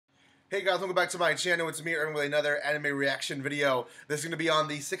Hey guys, welcome back to my channel. It's me, Erwin, with another anime reaction video. This is going to be on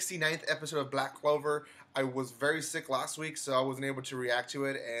the 69th episode of Black Clover. I was very sick last week, so I wasn't able to react to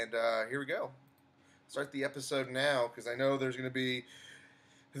it, and here we go. Start the episode now, because I know there's going to be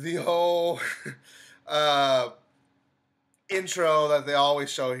the whole intro that they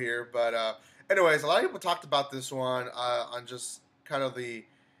always show here. But anyways, a lot of people talked about this one on just kind of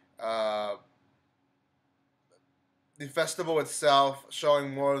uh, the festival itself,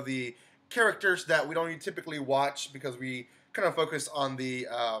 showing more of the characters that we don't typically watch because we kind of focus on the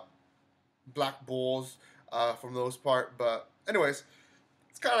Black Bulls for the most part. But anyways,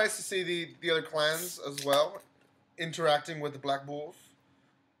 it's kind of nice to see the other clans as well interacting with the Black Bulls.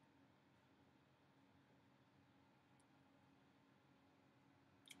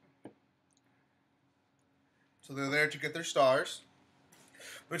 So they're there to get their stars,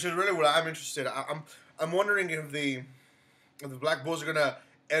 which is really what I'm interested in. I'm wondering if the Black Bulls are gonna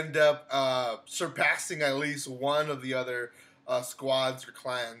end up surpassing at least one of the other squads or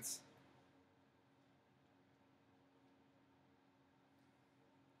clans.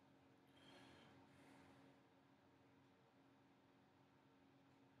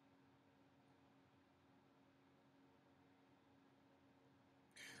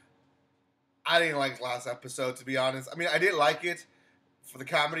 I didn't like the last episode, to be honest. I mean, I did like it for the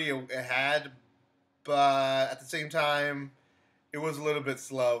comedy it had, but at the same time, it was a little bit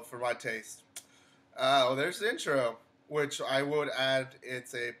slow for my taste. Well, there's the intro, which I would add.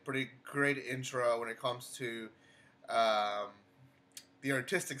 It's a pretty great intro when it comes to um, the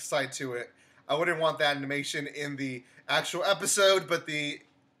artistic side to it. I wouldn't want the animation in the actual episode, but the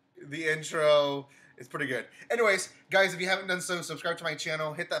intro is pretty good. Anyways, guys, if you haven't done so, subscribe to my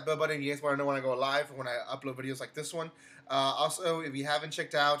channel. Hit that bell button. You guys want to know when I go live or when I upload videos like this one. Also, if you haven't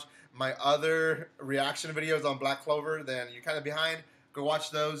checked out my other reaction videos on Black Clover, then you're kind of behind. Go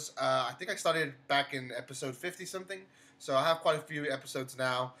watch those. I think I started back in episode 50 something, so I have quite a few episodes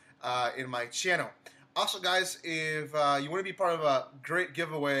now in my channel. Also, guys, if you want to be part of a great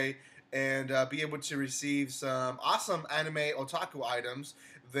giveaway and be able to receive some awesome anime otaku items,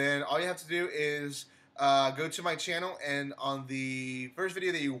 then all you have to do is go to my channel, and on the first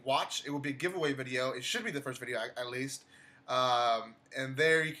video that you watch, it will be a giveaway video. It should be the first video, at least. And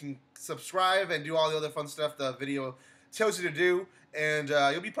there you can subscribe and do all the other fun stuff the video tells you to do, and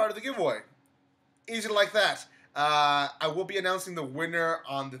you'll be part of the giveaway. Easy like that. I will be announcing the winner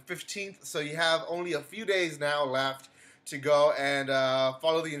on the 15th, so you have only a few days now left to go and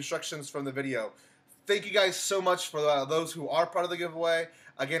follow the instructions from the video. Thank you guys so much for those who are part of the giveaway.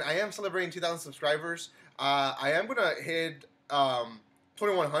 Again, I am celebrating 2,000 subscribers. I am going to hit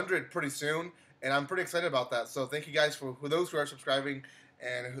 2,100 pretty soon, and I'm pretty excited about that. So thank you guys for those who are subscribing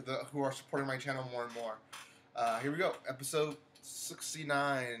and who are supporting my channel more and more. Here we go. Episode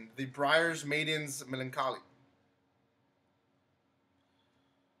 69. The Briar's Maiden's Melancholy.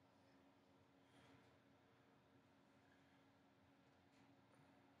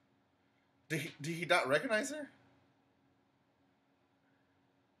 Did he not recognize her?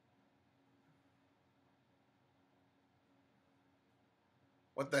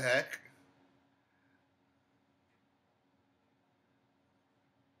 What the heck?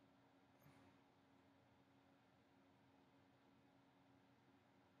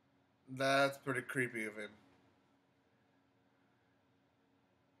 That's pretty creepy of him.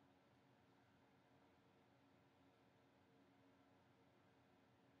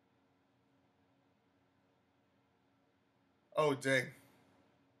 Oh, dang.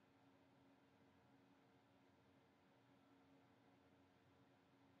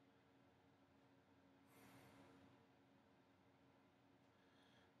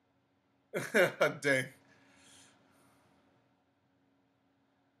 Dang.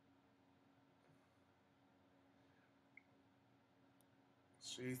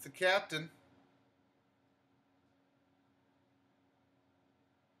 She's the captain.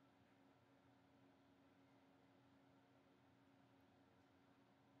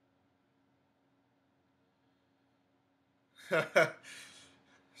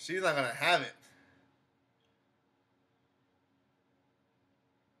 She's not gonna have it.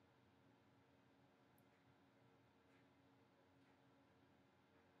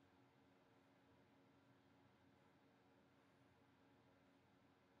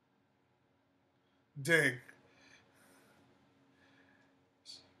 Dang.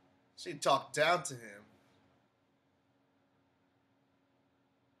 She talked down to him.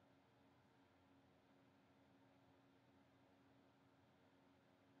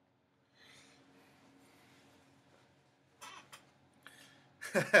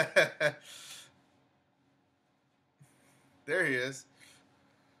 There he is.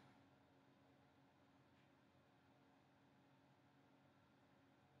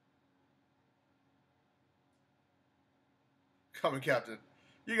 Come on, Captain.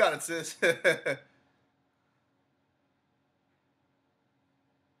 You got it, sis.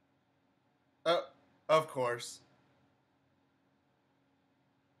 uh, of course.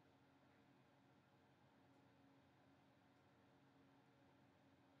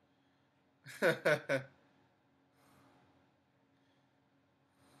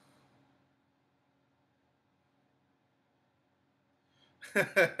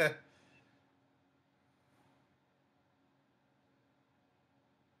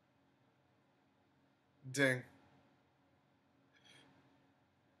 Ding.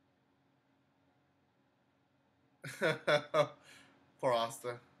 Poor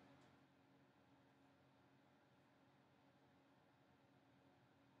Asta.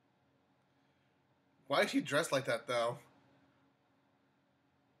 Why is she dressed like that though?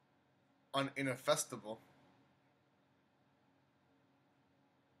 On in a festival.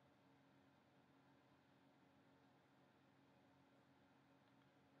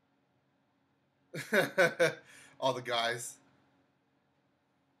 All the guys.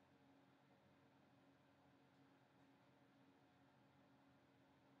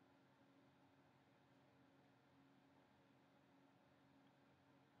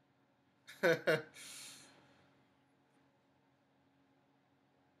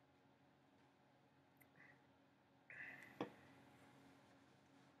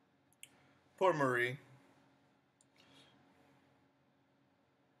 Poor Marie.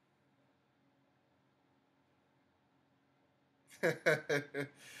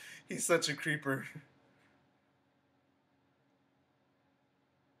 He's such a creeper.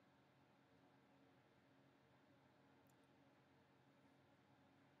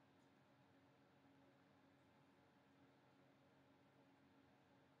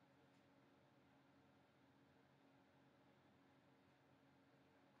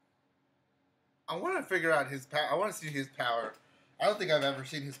 I want to figure out his power. I want to see his power. I don't think I've ever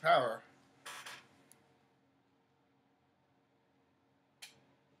seen his power.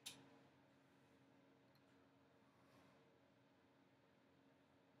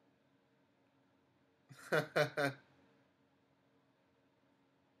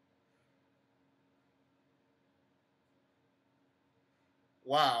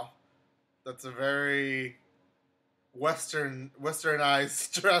 Wow, that's a very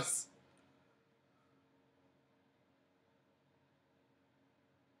westernized dress.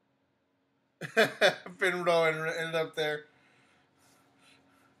 Finn Rowan ended up there.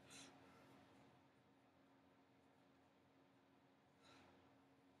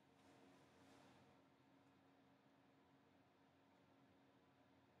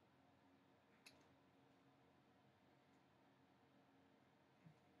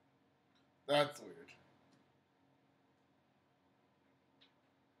 That's weird.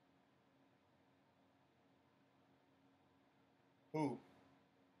 Who?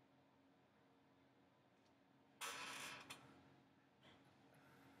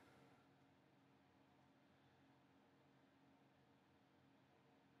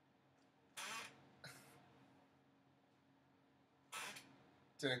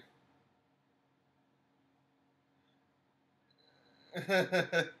 Dang.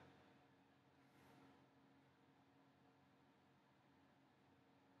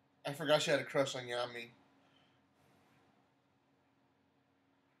 I forgot she had a crush on Yami.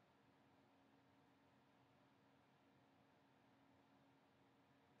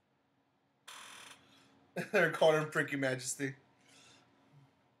 They're calling him Pricky Majesty.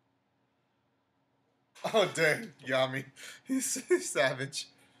 Oh dang, Yami. He's savage.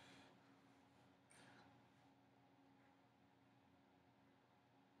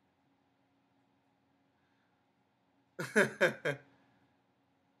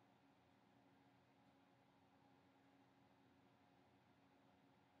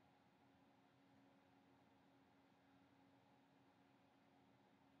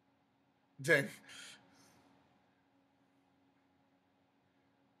 Dang.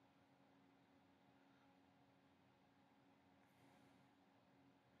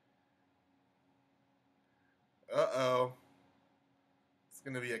 Uh oh. It's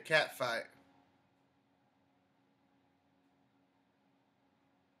gonna be a cat fight.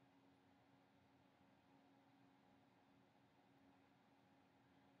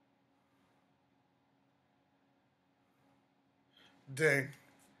 Dang.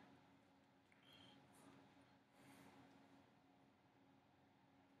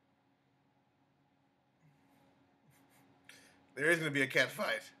 There is gonna be a cat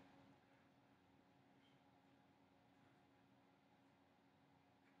fight.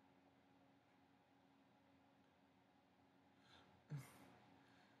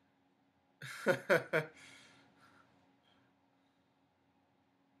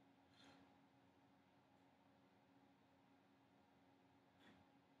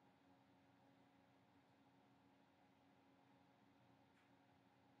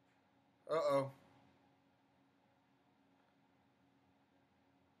 Uh-oh.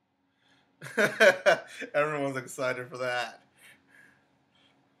 Everyone's excited for that.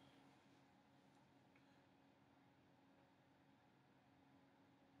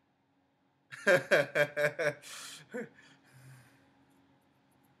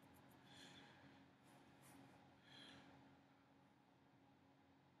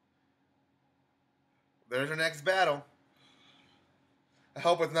 There's your next battle. I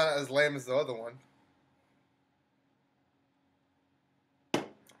hope it's not as lame as the other one.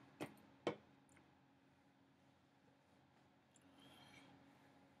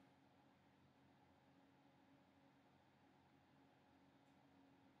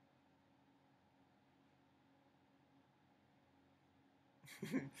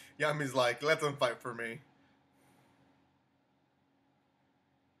 Yami's like, let them fight for me.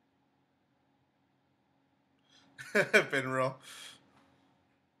 Finro.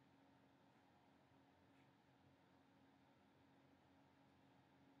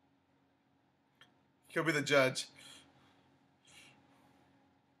 He'll be the judge.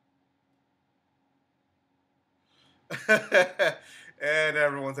 And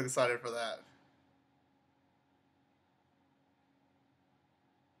everyone's excited for that.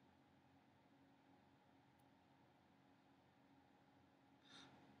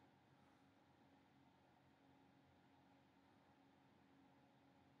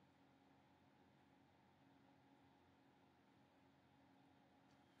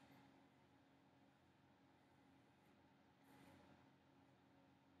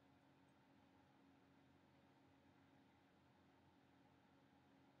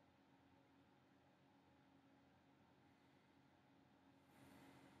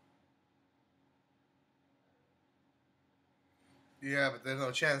 Yeah, but there's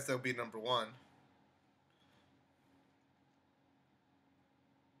no chance they'll be number one.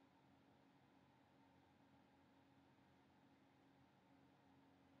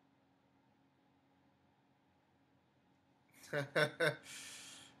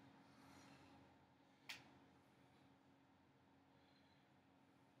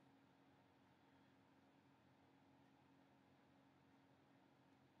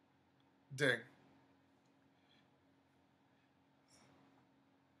 Ding.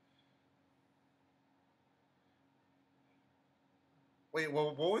 Wait,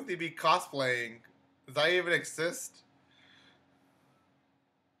 well, what would they be cosplaying? Does that even exist?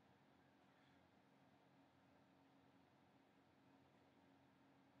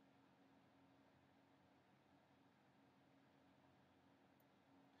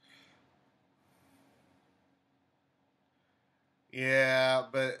 Yeah,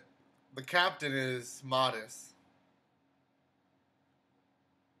 but the captain is modest.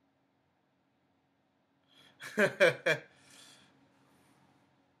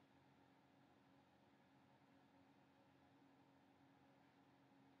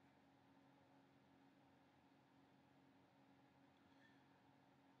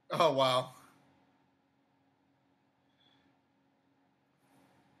 Oh, wow.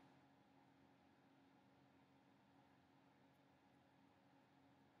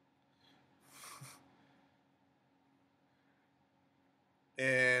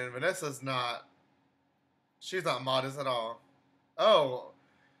 And Vanessa's not. She's not modest at all. Oh,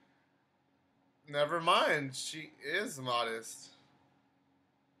 never mind. She is modest.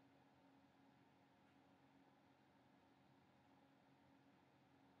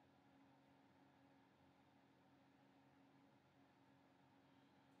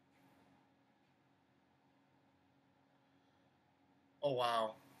 Oh,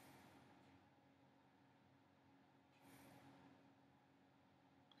 wow.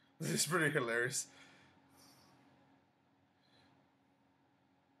 This is pretty hilarious.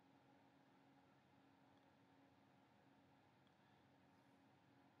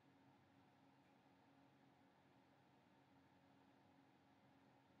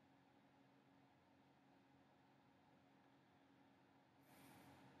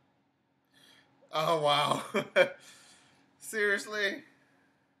 Oh, wow. Seriously?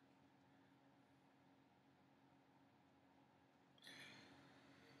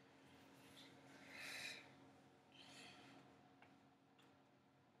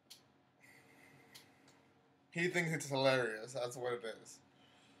 He thinks it's hilarious. That's what it is.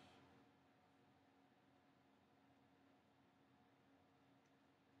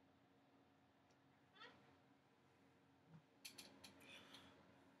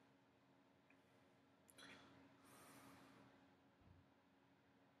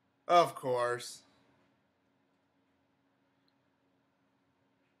 Of course.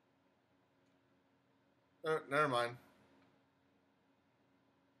 Never mind.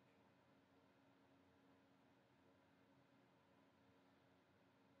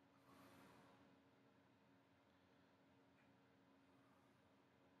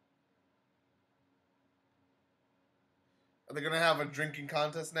 Are they gonna have a drinking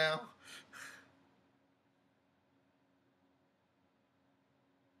contest now?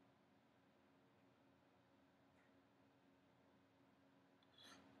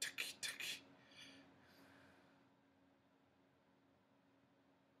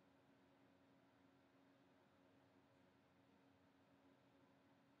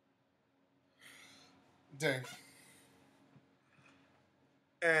 Dang.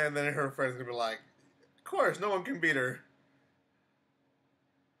 And then her friend's gonna be like, "Of course, no one can beat her."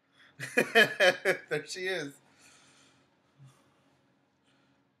 There she is.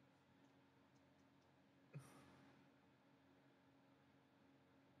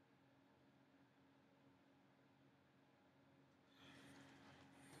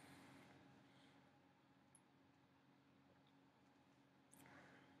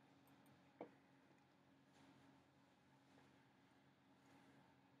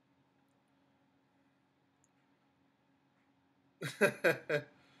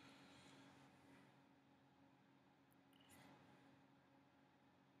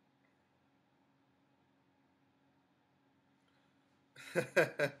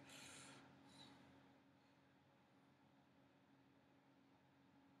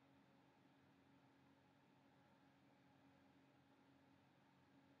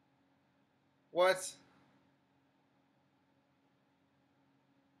 What?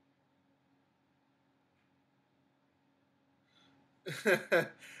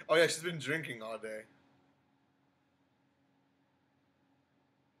 Oh yeah, she's been drinking all day.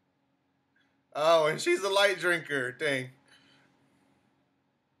 Oh, and she's a light drinker. Dang.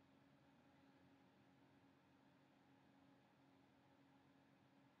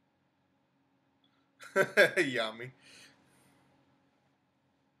 Yummy.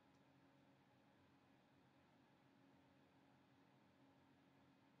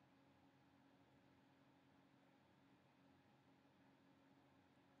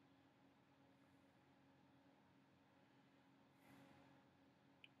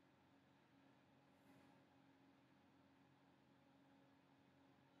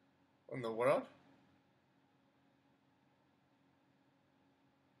 In the world?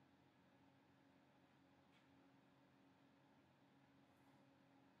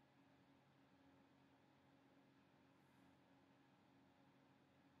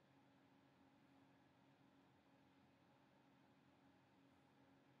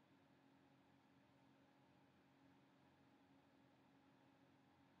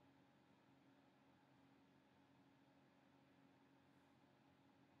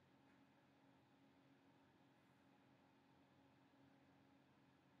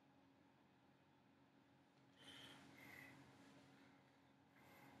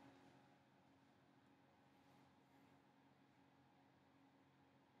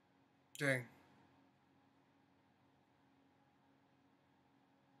 Dang.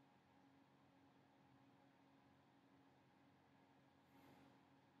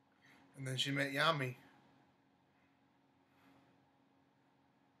 And then she met Yami.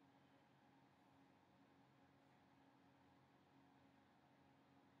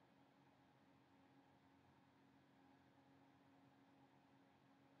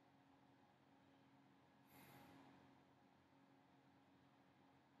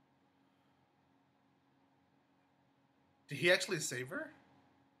 Did he actually save her?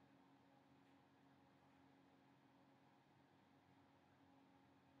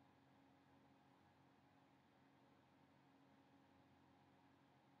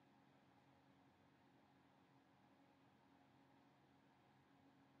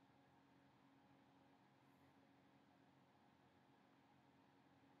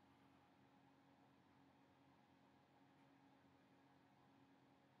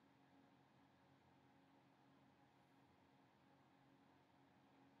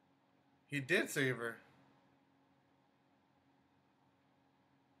 He did save her.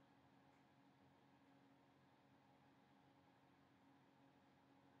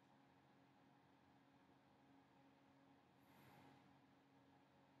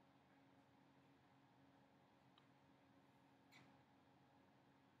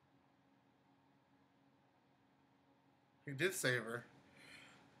 He did save her.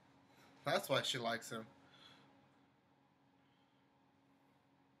 That's why she likes him.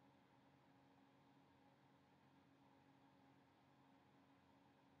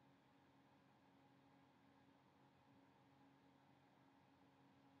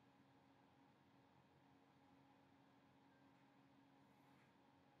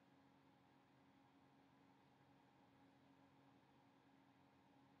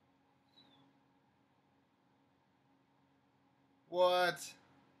 What?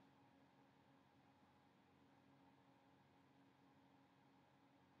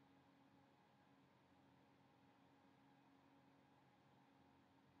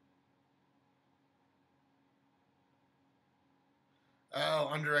 Oh,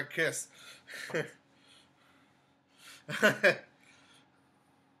 under a kiss.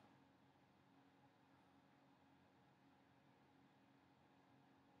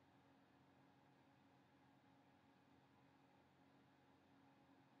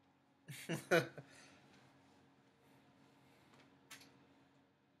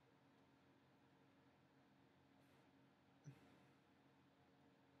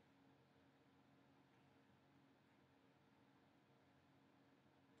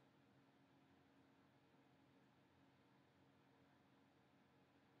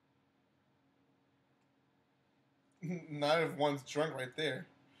 Not if one's drunk right there.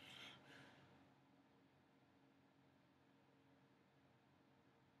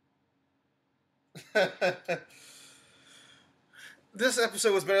 This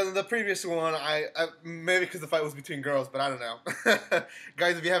episode was better than the previous one. I maybe because the fight was between girls, but I don't know.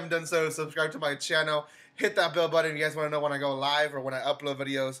 Guys, if you haven't done so, subscribe to my channel. Hit that bell button if you guys want to know when I go live or when I upload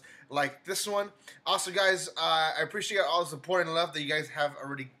videos like this one. Also, guys, I appreciate all the support and love that you guys have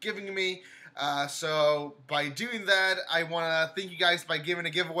already given me. So by doing that, I want to thank you guys by giving a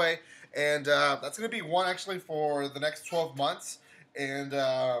giveaway, and that's going to be one actually for the next 12 months, and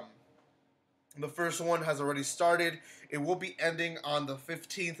the first one has already started. It will be ending on the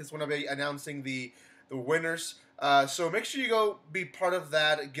 15th. It's when I'll be announcing the winners. So make sure you go be part of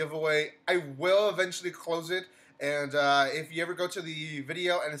that giveaway. I will eventually close it. And if you ever go to the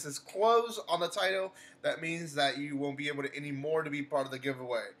video and it says close on the title, that means that you won't be able to anymore to be part of the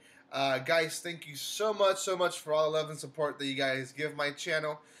giveaway. Guys, thank you so much for all the love and support that you guys give my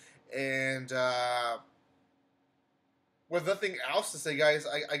channel. And with nothing else to say, guys,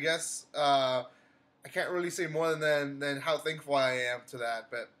 I guess I can't really say more than how thankful I am to that.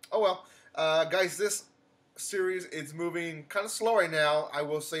 But oh well, guys, this series is moving kind of slow right now. I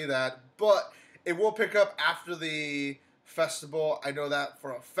will say that, but it will pick up after the festival. I know that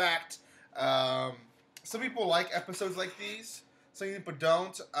for a fact. Some people like episodes like these. Some people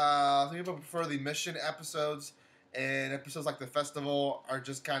don't. Some people prefer the mission episodes, and episodes like the festival are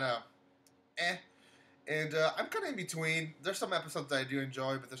just kind of eh. And I'm kind of in between. There's some episodes that I do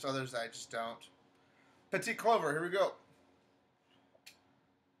enjoy, but there's others that I just don't. Petit Clover, here we go.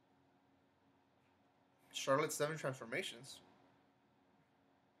 Charlotte's 7 transformations.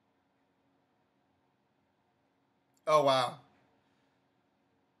 Oh, wow.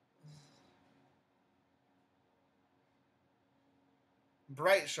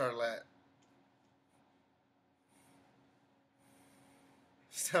 Bright Charlotte.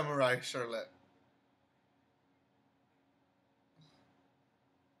 Samurai Charlotte.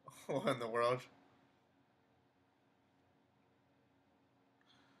 What in the world?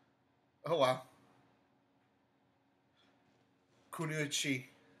 Oh, wow. Kunuichi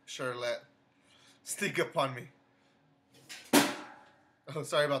Charlotte. Sneak up on me. Oh,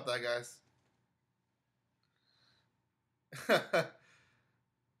 sorry about that, guys.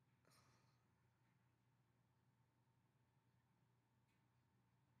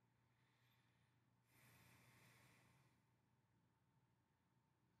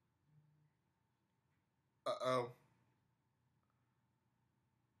 Uh-oh.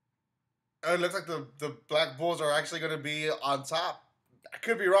 Oh, it looks like the Black Bulls are actually going to be on top. I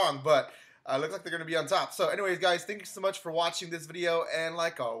could be wrong, but looks like they're going to be on top. So anyways, guys, thank you so much for watching this video. And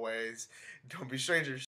like always, don't be strangers.